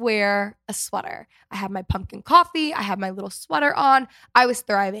got to wear a sweater. I had my pumpkin coffee. I had my little sweater on. I was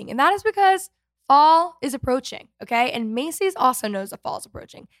thriving, and that is because fall is approaching, okay? And Macy's also knows that fall is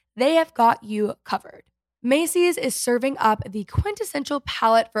approaching. They have got you covered. Macy's is serving up the quintessential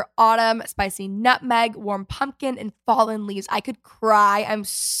palette for autumn: spicy nutmeg, warm pumpkin, and fallen leaves. I could cry. I'm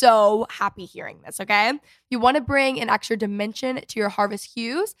so happy hearing this, okay? You want to bring an extra dimension to your harvest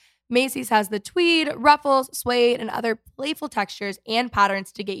hues? Macy's has the tweed, ruffles, suede, and other playful textures and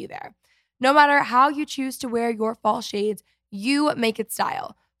patterns to get you there. No matter how you choose to wear your fall shades, you make it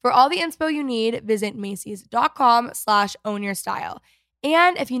style. For all the inspo you need, visit Macys.com/ownyourstyle.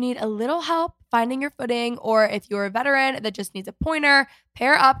 And if you need a little help finding your footing, or if you're a veteran that just needs a pointer,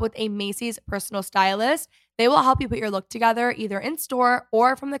 pair up with a Macy's personal stylist. They will help you put your look together either in store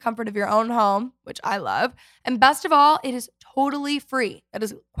or from the comfort of your own home, which I love. And best of all, it is totally free. That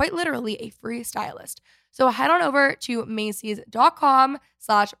is quite literally a free stylist. So head on over to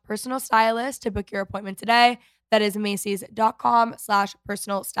Macys.com/personal stylist to book your appointment today. That is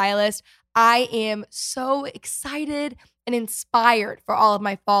Macys.com/personal stylist. I am so excited and inspired for all of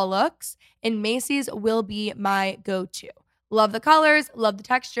my fall looks, and Macy's will be my go-to. Love the colors, love the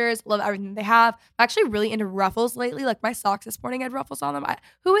textures, love everything they have. I'm actually really into ruffles lately. Like my socks this morning had ruffles on them.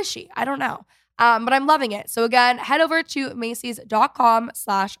 Who is she? I don't know. But I'm loving it. So again, head over to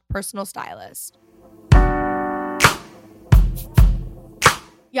Macys.com/personal stylist.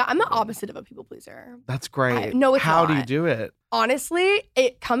 Yeah, I'm the opposite of a people pleaser. That's great. No, it's How not. do you do it? Honestly,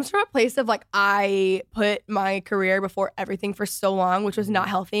 it comes from a place of like, I put my career before everything for so long, which was not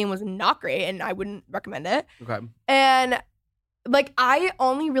healthy and was not great, and I wouldn't recommend it. Okay. And like, I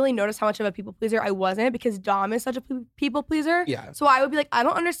only really noticed how much of a people pleaser I wasn't because Dom is such a people pleaser. Yeah. So I would be like, I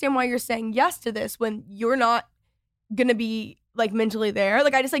don't understand why you're saying yes to this when you're not gonna be like mentally there.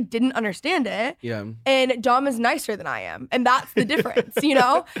 Like, I just like didn't understand it. Yeah. And Dom is nicer than I am. And that's the difference, you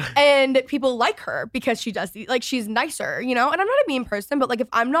know? And people like her because she does like, she's nicer, you know? And I'm not a mean person, but like, if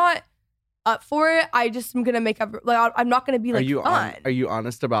I'm not up for it, I just am gonna make up, like, I'm not gonna be like, fun. Are you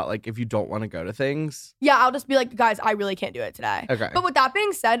honest about like if you don't want to go to things? Yeah, I'll just be like, guys, I really can't do it today. Okay. But with that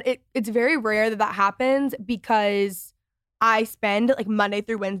being said, it's very rare that happens because I spend like Monday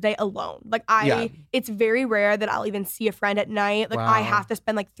through Wednesday alone. Like it's very rare that I'll even see a friend at night. Like I have to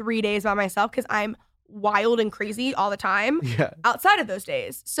spend like 3 days by myself because I'm wild and crazy all the time outside of those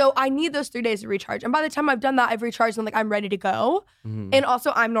days. So I need those 3 days to recharge. And by the time I've done that, I've recharged and like I'm ready to go. Mm-hmm. And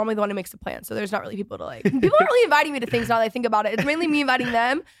also I'm normally the one who makes the plan. So there's not really people to like, people aren't really inviting me to things now that I think about it. It's mainly me inviting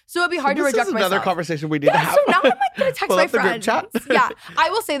them. So it'd be hard to reject myself. This is another conversation we need to have. So now I'm like gonna text my friends. Chat. Yeah. I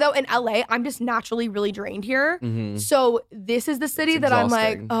will say though, in LA, I'm just naturally really drained here. Mm-hmm. So this is the city that I'm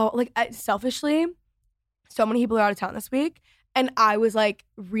like, oh, like selfishly, so many people are out of town this week. And I was like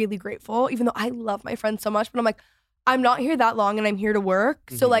really grateful, even though I love my friends so much, but I'm like, I'm not here that long and I'm here to work.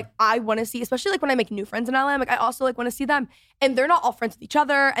 Mm-hmm. So like, I want to see, especially like when I make new friends in LA, I'm like, I also like want to see them. And they're not all friends with each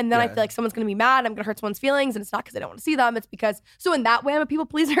other. And then I feel like someone's going to be mad. I'm going to hurt someone's feelings. And it's not because I don't want to see them. It's because, so in that way, I'm a people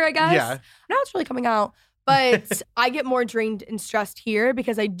pleaser, I guess. Yeah. Now it's really coming out. But I get more drained and stressed here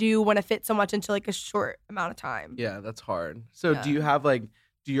because I do want to fit so much into like a short amount of time. Yeah, that's hard. So do you have like,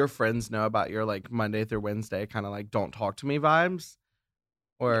 do your friends know about your like Monday through Wednesday kind of like don't talk to me vibes?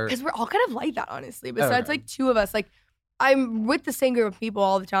 Or because we're all kind of like that, honestly. Besides like two of us, like I'm with the same group of people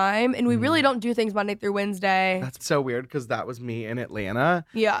all the time, and we really don't do things Monday through Wednesday. That's so weird because that was me in Atlanta.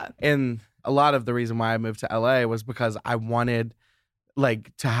 Yeah. And a lot of the reason why I moved to LA was because I wanted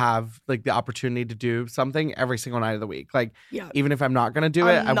like to have like the opportunity to do something every single night of the week. Like even if I'm not going to do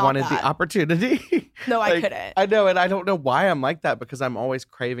it, I wanted the opportunity. No, like, I couldn't. I know. And I don't know why I'm like that because I'm always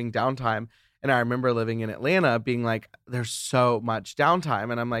craving downtime. And I remember living in Atlanta being like, there's so much downtime.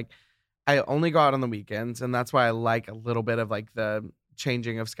 And I'm like, I only go out on the weekends. And that's why I like a little bit of like the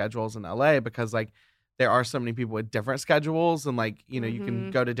changing of schedules in LA because like there are so many people with different schedules and like, you know, you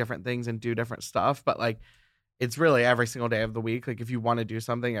can go to different things and do different stuff. But like, it's really every single day of the week. Like if you want to do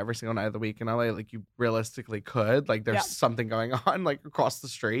something every single night of the week in LA, like you realistically could. Like there's something going on like across the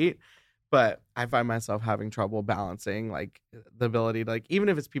street. But I find myself having trouble balancing like the ability to like, even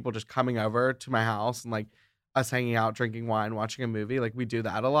if it's people just coming over to my house and like us hanging out, drinking wine, watching a movie, like we do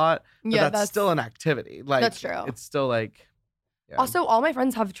that a lot. But that's still an activity. Like that's true. It's still like Also, all my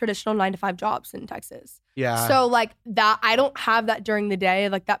friends have traditional 9-to-5 jobs in Texas. Yeah. So like that, I don't have that during the day,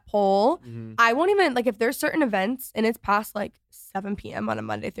 like that pull. Mm-hmm. I won't even like if there's certain events and it's past like 7 p.m. on a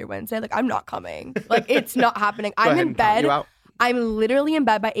Monday through Wednesday, like I'm not coming. Like it's not happening. I'm in bed. I'm literally in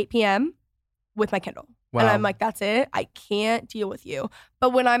bed by 8 p.m. with my Kindle. Wow. And I'm like, that's it. I can't deal with you.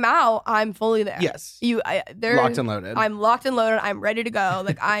 But when I'm out, I'm fully there. Yes. They're locked and loaded. I'm locked and loaded. I'm ready to go.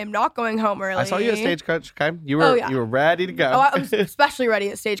 Like I am not going home early. I saw you at Stagecoach. Okay, you were ready to go. Oh, I was especially ready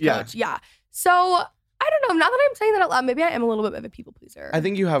at Stagecoach. Yeah. So I don't know. Now that I'm saying that out loud, maybe I am a little bit of a people pleaser. I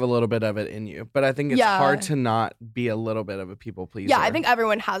think you have a little bit of it in you, but I think it's hard to not be a little bit of a people pleaser. Yeah, I think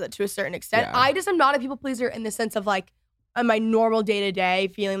everyone has it to a certain extent. Yeah. I just am not a people pleaser in the sense of like on my normal day to day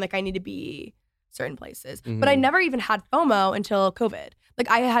feeling like I need to be certain places. Mm-hmm. But I never even had FOMO until COVID. Like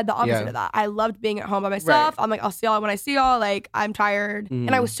I had the opposite of that. I loved being at home by myself. Right. I'm like, I'll see y'all when I see y'all. Like I'm tired. Mm-hmm.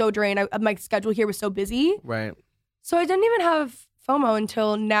 And I was so drained. My schedule here was so busy. Right. So I didn't even have FOMO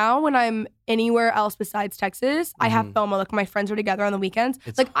until now. When I'm anywhere else besides Texas, I have FOMO. Like my friends are together on the weekends.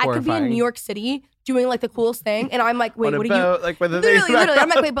 It's like horrifying. I could be in New York City doing like the coolest thing, and I'm like, wait, On a what are boat, you? like whether Literally. I'm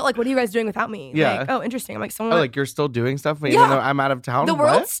like, wait, but like, what are you guys doing without me? Yeah. Like, oh, interesting. I'm like, someone. Oh, like you're still doing stuff even Yeah. though I'm out of town. The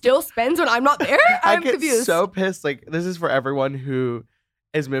world What? still spins when I'm not there. I I'm get confused. so pissed. Like this is for everyone who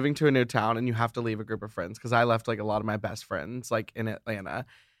is moving to a new town and you have to leave a group of friends, because I left like a lot of my best friends like in Atlanta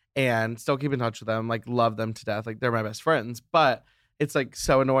and still keep in touch with them, like love them to death, like they're my best friends, but it's like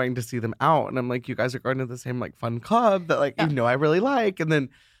so annoying to see them out, and I'm like, you guys are going to the same like fun club that like I really like. And then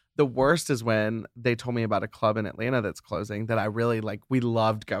the worst is when they told me about a club in Atlanta that's closing that I really like. We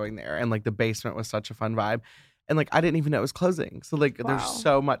loved going there, and like the basement was such a fun vibe, and like I didn't even know it was closing. So like there's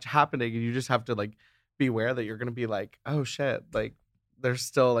so much happening, and you just have to like be aware that you're gonna be like, oh shit, like there's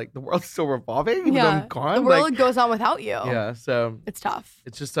still like the world's still revolving. Even though I'm gone. The world like, goes on without you. Yeah, so it's tough.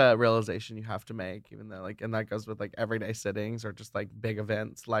 It's just a realization you have to make, even though like, and that goes with like everyday sittings or just like big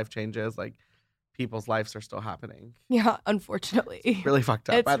events, life changes, like people's lives are still happening. Yeah, unfortunately. Really fucked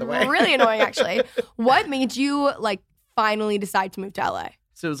up, by the way. It's really annoying, actually. What made you like finally decide to move to LA?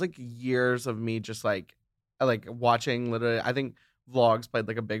 So it was like years of me just like watching literally, I think vlogs played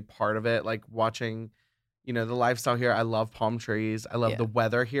like a big part of it. Like watching, you know, the lifestyle here. I love palm trees. I love the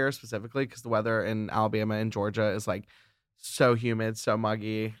weather here specifically, because the weather in Alabama and Georgia is like so humid, so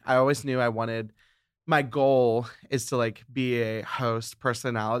muggy. I always knew my goal is to like be a host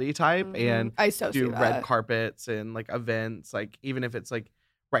personality type and I so do see that. red carpets and like events, like even if it's like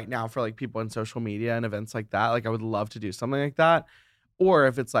right now for like people in social media and events like that, like I would love to do something like that. Or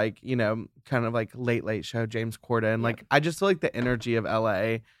if it's like, you know, kind of like late show, James Corden, like I just feel like the energy of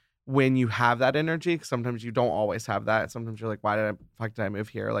LA, when you have that energy, because sometimes you don't always have that. Sometimes you're like, why did I move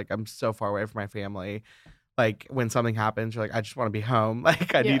here? Like I'm so far away from my family. Like when something happens, you're like, I just want to be home.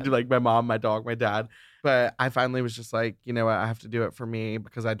 Like I need to like my mom, my dog, my dad. But I finally was just like, you know what, I have to do it for me,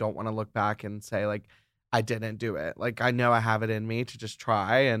 because I don't want to look back and say like, I didn't do it. Like I know I have it in me to just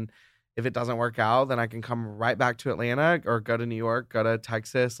try. And if it doesn't work out, then I can come right back to Atlanta or go to New York, go to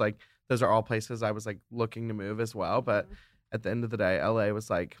Texas. Like those are all places I was like looking to move as well. But at the end of the day, LA was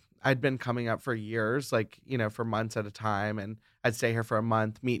like, I'd been coming up for years, like, you know, for months at a time. And I'd stay here for a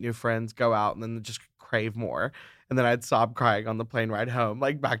month, meet new friends, go out, and then just crave more. And then I'd sob crying on the plane ride home,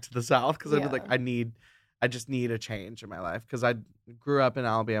 like back to the South, because I'd be like, I just need a change in my life. Because I grew up in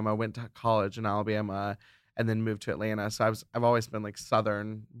Alabama, went to college in Alabama, and then moved to Atlanta. So I've always been like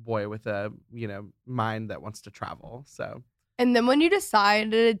Southern boy with a, you know, mind that wants to travel. So. And then when you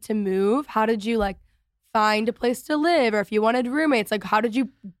decided to move, how did you like find a place to live, or if you wanted roommates, like how did you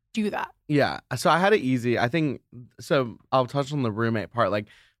do that? Yeah, so I had it easy. I think, so I'll touch on the roommate part. Like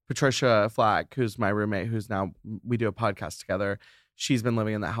Patricia Flack, who's my roommate, who's now, we do a podcast together. She's been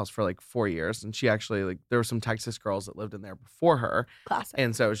living in that house for like 4 years. And she actually, like, there were some Texas girls that lived in there before her. Classic.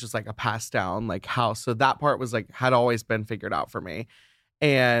 And so it was just like a passed down like house. So that part was like, had always been figured out for me.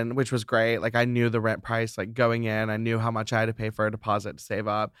 And which was great. Like I knew the rent price, like going in, I knew how much I had to pay for a deposit to save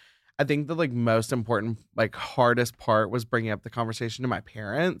up. I think the like most important, like hardest part was bringing up the conversation to my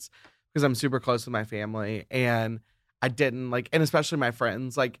parents, because I'm super close with my family, and I didn't like, and especially my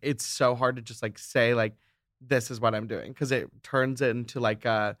friends, like it's so hard to just like say like, this is what I'm doing, because it turns it into like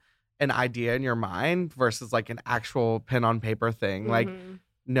an idea in your mind versus like an actual pen on paper thing. Like,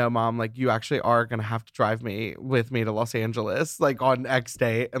 no, mom, like you actually are going to have to drive with me to Los Angeles, like on X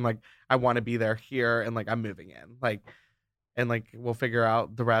date. And like, I want to be there here. And like, I'm moving in, like, and like, we'll figure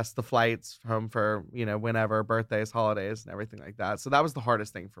out the rest, the flights home for, you know, whenever, birthdays, holidays, and everything like that. So that was the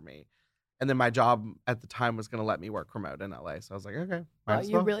hardest thing for me. And then my job at the time was going to let me work remote in LA. So I was like, okay.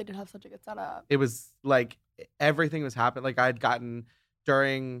 You really did have such a good setup. It was like everything was happening. Like I had gotten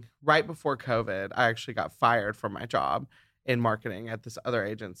right before COVID, I actually got fired from my job in marketing at this other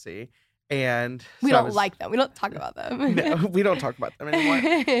agency. And we don't like them. We don't talk about them. No, we don't talk about them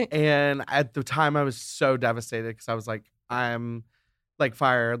anymore. And at the time I was so devastated, because I was like, I'm like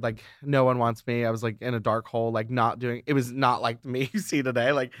fired, like no one wants me. I was like in a dark hole, like it was not like me you see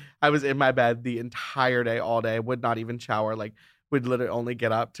today. Like I was in my bed the entire day, all day, would not even shower, like would literally only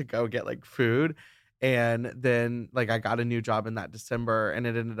get up to go get like food. And then like I got a new job in that December, and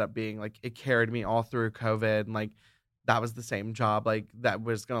it ended up being like, it carried me all through COVID. And like, that was the same job, like that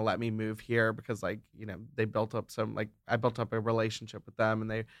was going to let me move here, because like, you know, they built up I built up a relationship with them,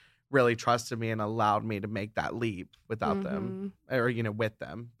 and they really trusted me and allowed me to make that leap without them, or, you know, with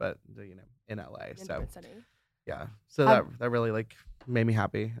them, but you know, in LA. So yeah, so that really like made me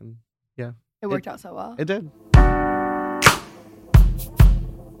happy, and yeah, it worked out so well. It did.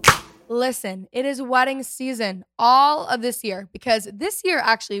 Listen, it is wedding season all of this year, because this year,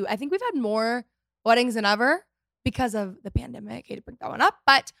 actually, I think we've had more weddings than ever. because of the pandemic. Hate to bring that one up,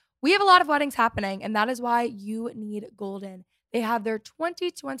 but we have a lot of weddings happening, and that is why you need Golden. They have their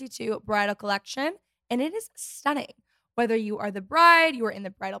 2022 bridal collection, and it is stunning. Whether you are the bride, you are in the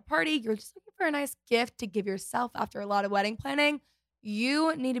bridal party, you're just looking for a nice gift to give yourself after a lot of wedding planning,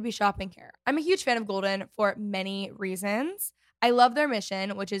 you need to be shopping here. I'm a huge fan of Golden for many reasons. I love their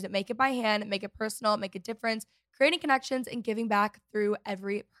mission, which is make it by hand, make it personal, make a difference, creating connections and giving back through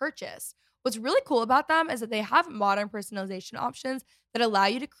every purchase. What's really cool about them is that they have modern personalization options that allow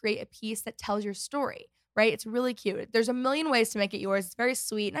you to create a piece that tells your story, right? It's really cute. There's a million ways to make it yours. It's very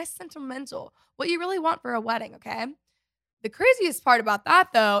sweet, nice, sentimental. What you really want for a wedding, okay? The craziest part about that,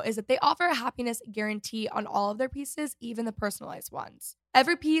 though, is that they offer a happiness guarantee on all of their pieces, even the personalized ones.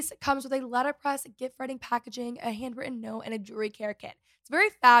 Every piece comes with a letterpress, gift writing packaging, a handwritten note, and a jewelry care kit. It's very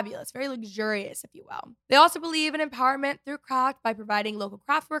fabulous, very luxurious, if you will. They also believe in empowerment through craft by providing local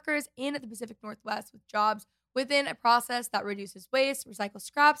craft workers in the Pacific Northwest with jobs within a process that reduces waste, recycles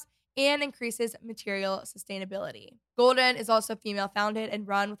scraps, and increases material sustainability. Golden is also female founded and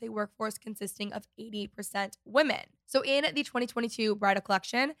run with a workforce consisting of 80% women. So in the 2022 bridal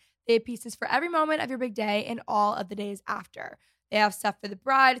collection, they have pieces for every moment of your big day and all of the days after. They have stuff for the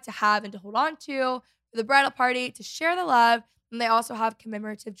bride to have and to hold on to, for the bridal party to share the love, and they also have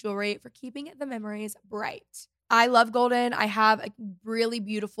commemorative jewelry for keeping the memories bright. I love Golden. I have a really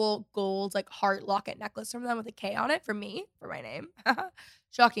beautiful gold heart locket necklace from them with a K on it for me, for my name.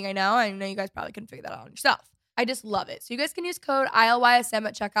 Shocking, I know. I know you guys probably couldn't figure that out on yourself. I just love it. So you guys can use code ILYSM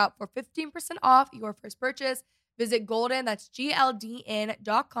at checkout for 15% off your first purchase. Visit Golden, that's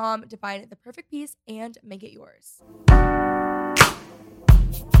GLDN.com to find the perfect piece and make it yours.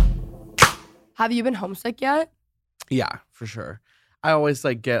 Have you been homesick yet? Yeah, for sure. I always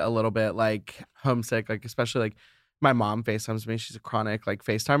get a little bit homesick, especially my mom FaceTimes me. She's a chronic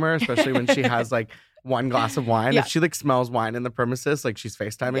FaceTimer, especially when she has one glass of wine. Yeah. If she smells wine in the premises, she's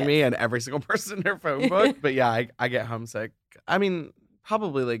FaceTiming me and every single person in her phone book. But yeah, I get homesick. I mean,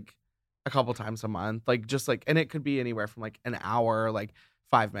 probably a couple times a month, and it could be anywhere from an hour,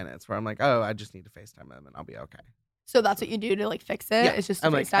 5 minutes where I'm oh, I just need to FaceTime them and I'll be okay. So that's what you do to fix it? Yeah. It's just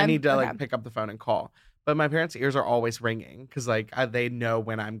I'm FaceTime? I need to Okay. pick up the phone and call. But my parents' ears are always ringing because they know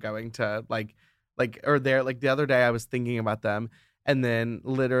when I'm going to or they're the other day I was thinking about them and then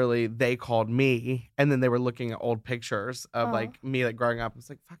literally they called me and then they were looking at old pictures of me growing up. I was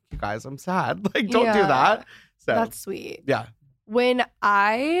fuck you guys, I'm sad. Don't do that. So that's sweet. Yeah. When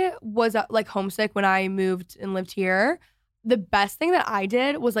I was homesick when I moved and lived here, the best thing that I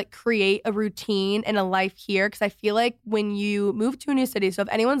did was create a routine and a life here, because I feel when you move to a new city, so if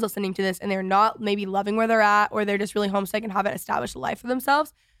anyone's listening to this and they're not maybe loving where they're at or they're just really homesick and haven't established a life for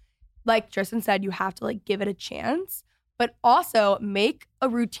themselves, like Tristan said, you have to give it a chance, but also make a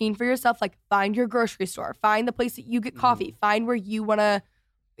routine for yourself. Find your grocery store, find the place that you get coffee, find where you want to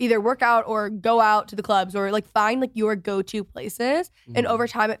either work out or go out to the clubs, or find your go-to places. And over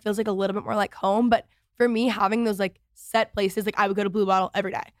time it feels a little bit more like home. But for me, having those set places, I would go to Blue Bottle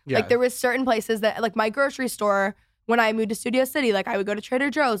every day. Yeah. There was certain places that my grocery store, when I moved to Studio City, I would go to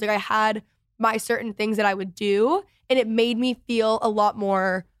Trader Joe's. I had my certain things that I would do, and it made me feel a lot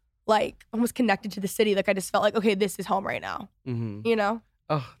more almost connected to the city. I just felt okay, this is home right now. Mm-hmm. You know?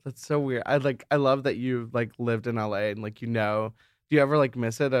 Oh, that's so weird. I love that you lived in LA and do you ever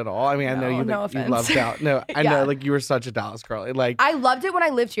miss it at all? I mean, I know you no you offense. loved Dallas. No, I know you were such a Dallas girl. I loved it when I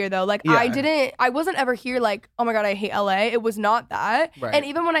lived here though. I wasn't ever here oh my God, I hate LA. It was not that. Right. And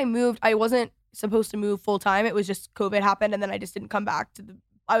even when I moved, I wasn't supposed to move full time. It was just COVID happened and then I just didn't come back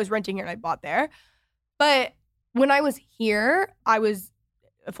I was renting here and I bought there. But when I was here, I was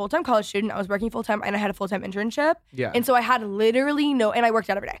a full-time college student. I was working full-time and I had a full-time internship. Yeah. And so I had literally and I worked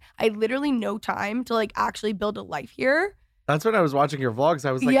out every day. I had literally no time to actually build a life here. That's when I was watching your vlogs.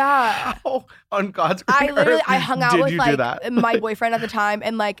 I was yeah. How on God's green I hung out with do that? my boyfriend at the time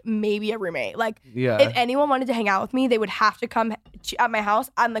and maybe a roommate. Yeah. If anyone wanted to hang out with me, they would have to come at my house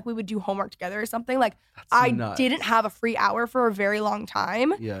and we would do homework together or something. I nuts. didn't have a free hour for a very long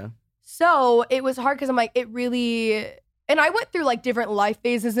time. Yeah. So it was hard because I'm it really. And I went through different life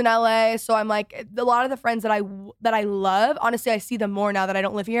phases in LA. So I'm a lot of the friends that I love, honestly, I see them more now that I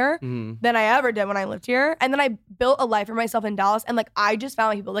don't live here than I ever did when I lived here. And then I built a life for myself in Dallas. And I just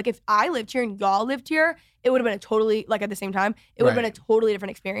found people if I lived here and y'all lived here, it would have been a totally at the same time, it would have been a totally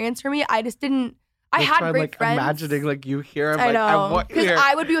different experience for me. I just didn't, I had I'm great like friends. imagining like you here. I'm I like, I know. want you Because here.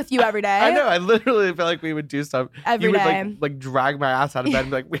 I would be with you every day. I know. I literally feel like we would do stuff Every you would day. like drag my ass out of bed and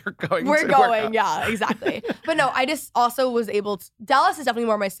be like, we're going. We're to going, work out. yeah, exactly. But no, I just also was able to. Dallas is definitely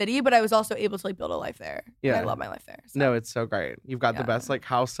more my city, but I was also able to like build a life there. Yeah. And I love my life there. So. No, it's so great. You've got the best like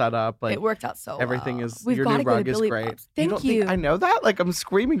house set up. Like it worked out so everything well. is. We've Your gotta new go to rug is Billy great. Bob's. Thank don't you. think I know that? Like I'm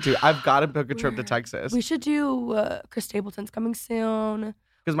screaming to. I've got to book a trip to Texas We should do Chris Stapleton's coming soon.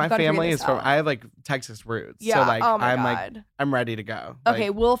 because my We've gotta figure family this is from. out. I have like Texas roots. Yeah. So like oh my I'm God. like I'm ready to go. Okay,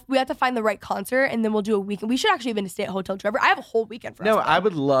 Like, we have to find the right concert and then we'll do a weekend. We should actually even stay at Hotel Trevor. I have a whole weekend for us. no, to go. I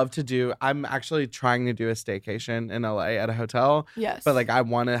would love to do. I'm actually trying to do a staycation in LA at a hotel. Yes. But like I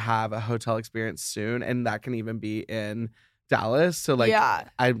want to have a hotel experience soon, and that can even be in Dallas. So like yeah.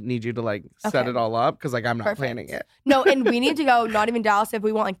 I need you to like set Okay. it all up because like I'm not Perfect. planning it. No, and we need to go, not even Dallas. If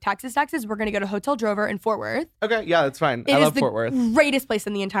we want like Texas, we're going to go to Hotel Drover in Fort Worth. Okay, yeah, that's fine. It I is love the Fort Worth. greatest place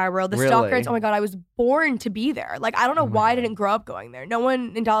in the entire world. The Really? Stalkers, oh my God, I was born to be there. Like, I don't know Oh my why I God. didn't grow up going there. No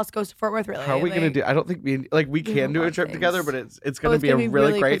one in Dallas goes to Fort Worth, really. How are we gonna Like, do? I don't think we We can have do a lots trip of together, things. but it's gonna it's be gonna a be really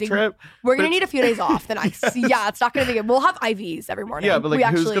really great crazy. trip. We're going to But- need a few days off the next. Yeah, it's not going to be good. We'll have IVs every morning. Yeah, but like We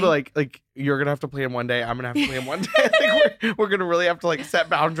who's actually, gonna like you're gonna have to plan one day. I'm gonna have to plan one day. Like we're gonna really have to like set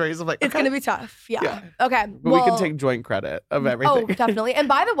boundaries of like It's okay. going to be tough. Yeah. Yeah. Okay. But we can take joint credit of everything. Oh, definitely. And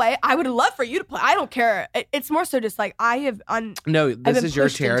by the way, I would love for you to play. I don't care. It's more so just like I have No, I've this been is your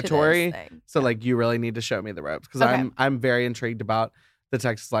pushed into this territory. thing. So like you really need to show me the ropes because Okay. I'm very intrigued about the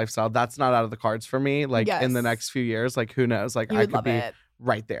Texas lifestyle. That's not out of the cards for me. Like in the Yes. next few years, like who knows? Like You I would could love be it.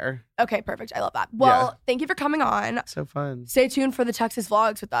 right there. Okay, perfect. I love that. Well, thank you for coming on. So fun. Stay tuned for the Texas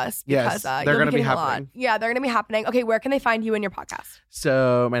vlogs with us because Yes, they're you'll gonna be getting a lot. happening. Yeah, they're going to be happening. Okay, where can they find you and your podcast?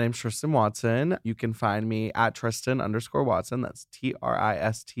 So my name's Tristan Watson. You can find me at Tristan_Watson. That's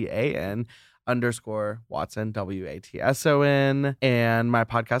Tristan_Watson, WATSON. And my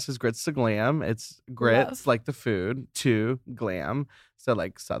podcast is Grits to Glam. It's grits Love. like the food to glam. So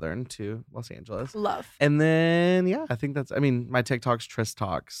like Southern to Los Angeles. Love. And then yeah, I think that's my TikTok's Tris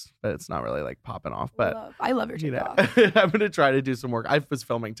Talks, but it's not really like popping off. But Love. I love your you know, TikTok. I'm gonna try to do some work. I was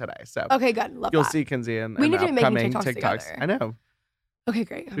filming today, so Okay, good. Love you'll that. see Kinsey and We need to be making upcoming TikToks together. I know. Okay,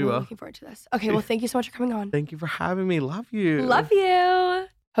 great. I'm We really will. looking forward to this. Okay, well, thank you so much for coming on. Thank you for having me. Love you. Love you.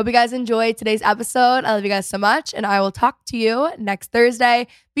 Hope you guys enjoyed today's episode. I love you guys so much, and I will talk to you next Thursday.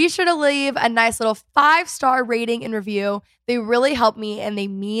 Be sure to leave a nice little 5-star rating and review. They really help me, and they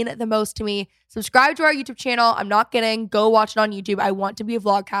mean the most to me. Subscribe to our YouTube channel. I'm not kidding. Go watch it on YouTube. I want to be a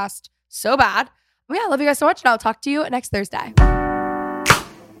vlogcast so bad. But yeah, I love you guys so much, and I'll talk to you next Thursday.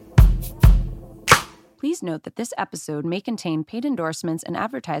 Please note that this episode may contain paid endorsements and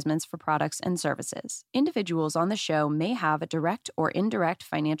advertisements for products and services. Individuals on the show may have a direct or indirect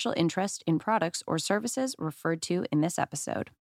financial interest in products or services referred to in this episode.